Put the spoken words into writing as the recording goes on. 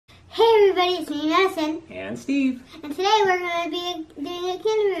Hey everybody, it's me, Madison. And Steve. And today we're going to be doing a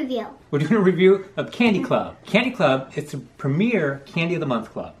candy review. We're doing a review of Candy Club. Candy Club is the premier Candy of the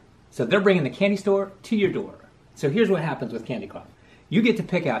Month club. So they're bringing the candy store to your door. So here's what happens with Candy Club. You get to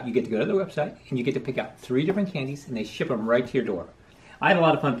pick out, you get to go to their website, and you get to pick out 3 different candies, and they ship them right to your door. I had a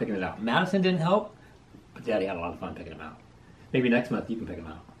lot of fun picking it out. Madison didn't help, but Daddy had a lot of fun picking them out. Maybe next month you can pick them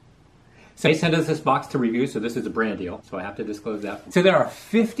out. So they sent us this box to review, so this is a brand deal, so I have to disclose that. So there are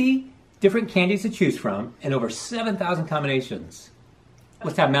 50 different candies to choose from and over 7,000 combinations.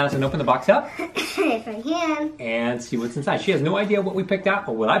 Let's have Madison open the box up. If I can. And see what's inside. She has no idea what we picked out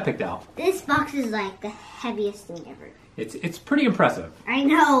or what I picked out. This box is like the heaviest thing ever. It's pretty impressive. I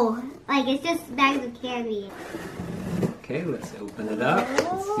know. Like, it's just bags of candy. Okay, let's open it up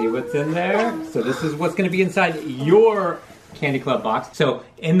and see what's in there. So this is what's going to be inside your Candy Club box. So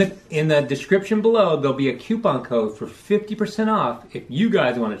in the description below, there'll be a coupon code for 50% off if you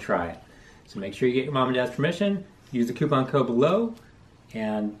guys want to try it. So make sure you get your mom and dad's permission. Use the coupon code below,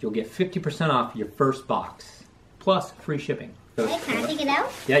 and you'll get 50% off your first box, plus free shipping. So, Hey, can I take it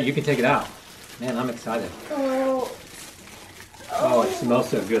out? Yeah, you can take it out. Man, I'm excited. Oh, it smells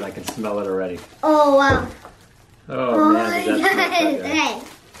so good. I can smell it already. oh wow. Oh man, does that smell so good. Okay,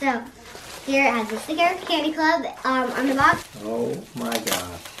 so here it has the sticker, Candy Club, on the box. Oh my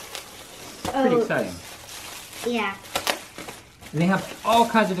gosh. Pretty exciting. Yeah. And they have all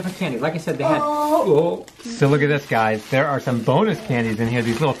kinds of different candies. Like I said, they had... Oh. So look at this, guys. There are some bonus candies in here.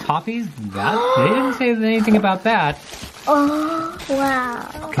 These little toffees. They didn't say anything about that. Oh, wow.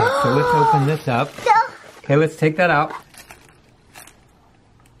 Okay, so let's open this up. Okay, let's take that out.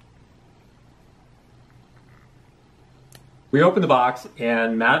 We opened the box,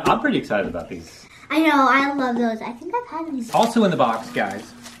 and Matt, I'm pretty excited about these. I know, I love those. I think I've had these. Also in the box,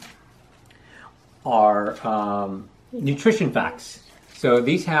 guys, are nutrition facts. So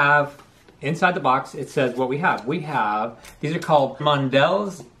these have, inside the box, it says what we have. These are called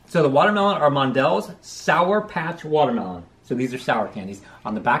Mondel's. So the watermelon are Mondel's Sour Patch Watermelon. So these are sour candies.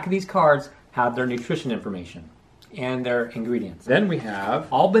 On the back of these cards have their nutrition information and their ingredients. Then we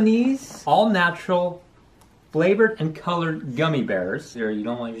have Albanese All Natural Flavored and Colored Gummy Bears. You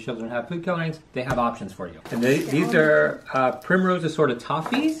don't want your children to have food colorings, they have options for you. And these are Primrose Assorted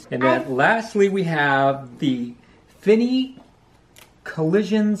Toffees. And then lastly we have the Finny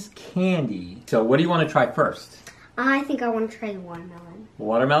Collisions Candy. So what do you want to try first? I think I want to try the watermelon.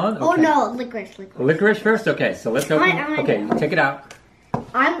 Watermelon? Okay. Oh no, licorice. Licorice first? Okay, so let's open. Okay, you take it out.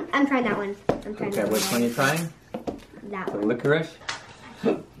 I'm trying that one. Okay, which one are you trying? That The one. licorice.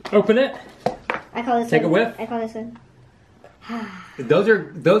 Open it. I call this Take one. a whiff. I call this one.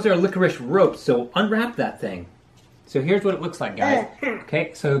 Those are licorice ropes, so unwrap that thing. So here's what it looks like, guys.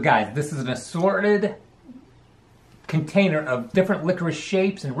 Okay, so guys, this is an assorted container of different licorice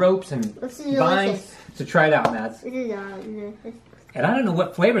shapes and ropes and vines. So try it out, Mads. This is delicious. And I don't know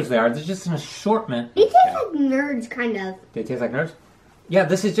what flavors they are. There's just an assortment. They taste like nerds, kind of. They taste like nerds? Yeah,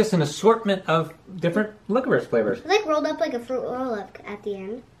 this is just an assortment of different licorice flavors. It's like rolled up like a fruit roll-up at the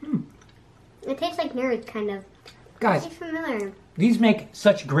end. It tastes like nerds, kind of. Guys, It's familiar. these make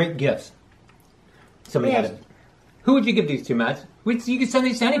such great gifts. Somebody had it. Who would you give these to, Matt? You could send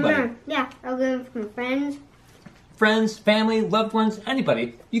these to anybody. Yeah, I'll give them from friends. Friends, family, loved ones,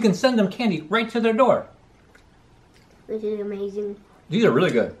 anybody. You can send them candy right to their door. Which is amazing. These are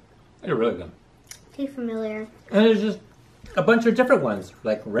really good. They're really good. Tastes familiar. And there's just a bunch of different ones,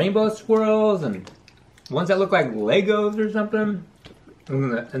 like rainbow swirls and ones that look like Legos or something.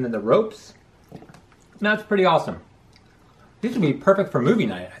 And then the ropes. That's pretty awesome. These would be perfect for movie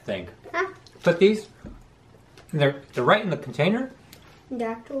night, I think. Huh? Put these, and they're right in the container. The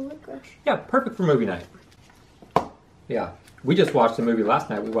actual licorice. Yeah, perfect for movie night. Yeah, we just watched the movie last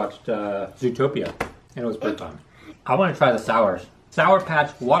night. We watched Zootopia, and it was pretty fun. I want to try the sours. Sour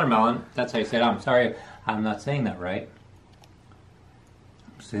Patch Watermelon. That's how you say it. I'm sorry, I'm not saying that right.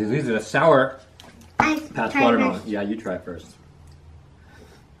 So these are the Sour Patch Watermelon. First. Yeah, you try first.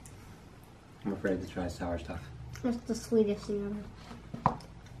 I'm afraid to try sour stuff. That's the sweetest thing ever.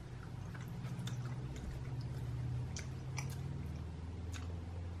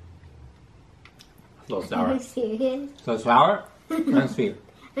 A little sour. Are you serious? So sour and sweet.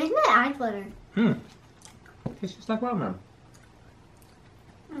 Makes my eyes water. Tastes just like watermelon.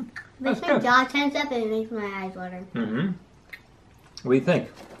 Makes my jaw tense up and it makes my eyes water. What do you think?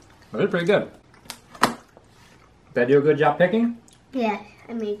 Well, they're pretty good. Did I do a good job picking? Yeah,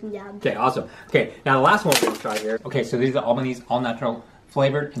 amazing job. Okay, awesome. Okay, now the last one we're going to try here. Okay, so these are Albanese All Natural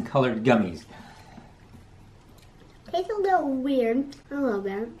Flavored and Colored Gummies. Tastes a little weird. A little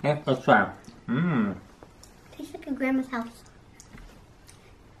bit. Okay, let's try them. Tastes like a grandma's house.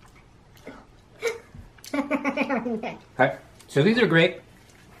 Okay, so these are great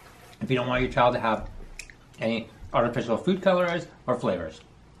if you don't want your child to have any artificial food colors or flavors.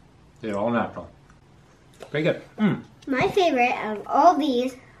 They're all natural. Very good. My favorite of all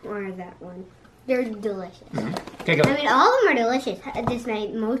these are that one. They're delicious. Okay, go. I mean, all of them are delicious. Just my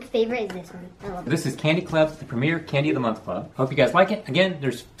most favorite is this one. I love it. This is Candy Club's the premier Candy of the Month Club. Hope you guys like it. Again,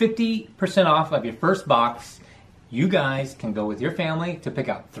 there's 50% off of your first box. You guys can go with your family to pick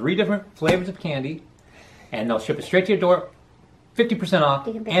out 3 different flavors of candy, and they'll ship it straight to your door. 50% off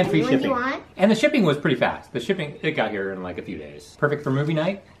You can pick and free any one shipping. you want. And the shipping was pretty fast. The shipping, it got here in like a few days. Perfect for movie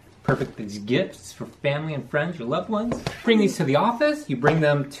night. Perfect as gifts for family and friends, your loved ones. Bring these to the office. You bring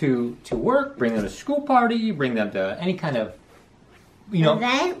them to work. Bring them to a school party. You bring them to any kind of,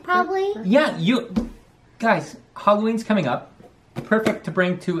 Event, probably? Yeah, guys, Halloween's coming up. Perfect to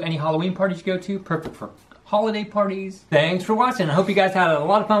bring to any Halloween parties you go to. Perfect for holiday parties. Thanks for watching. I hope you guys had a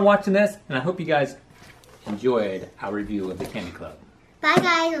lot of fun watching this, and I hope you guys enjoyed our review of the Candy Club. Bye,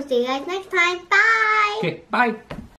 guys. We'll see you guys next time. Bye. Okay, bye.